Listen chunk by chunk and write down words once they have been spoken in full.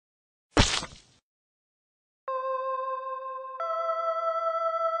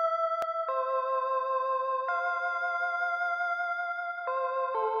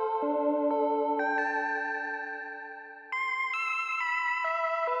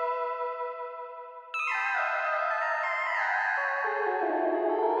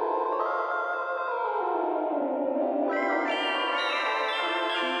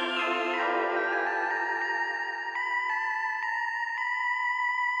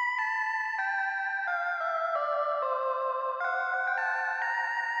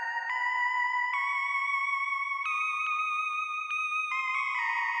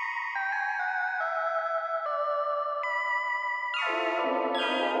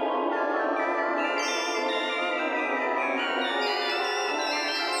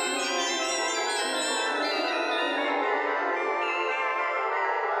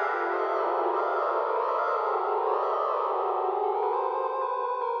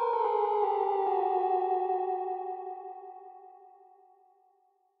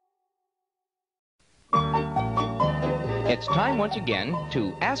It's time once again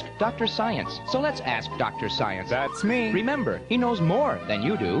to Ask Dr. Science. So let's ask Dr. Science. That's me. Remember, he knows more than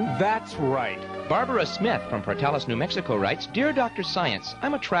you do. That's right. Barbara Smith from Portales, New Mexico writes, Dear Dr. Science,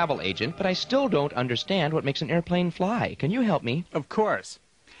 I'm a travel agent, but I still don't understand what makes an airplane fly. Can you help me? Of course.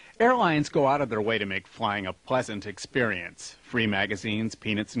 Airlines go out of their way to make flying a pleasant experience. Free magazines,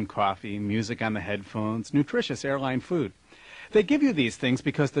 peanuts and coffee, music on the headphones, nutritious airline food. They give you these things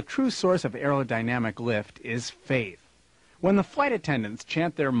because the true source of aerodynamic lift is faith. When the flight attendants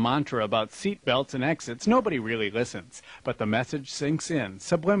chant their mantra about seat belts and exits, nobody really listens, but the message sinks in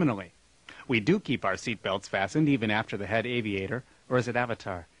subliminally. We do keep our seat belts fastened even after the head aviator, or is it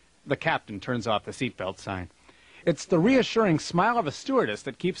Avatar? The captain turns off the seatbelt sign. It's the reassuring smile of a stewardess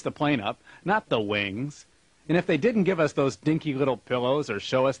that keeps the plane up, not the wings. And if they didn't give us those dinky little pillows or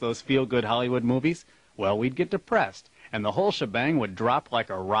show us those feel-good Hollywood movies, well, we'd get depressed, and the whole shebang would drop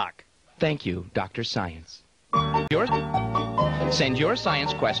like a rock. Thank you, Dr. Science. Send your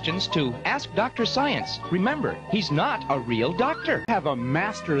science questions to Ask Dr. Science. Remember, he's not a real doctor. I have a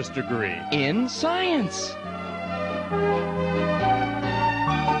master's degree In science.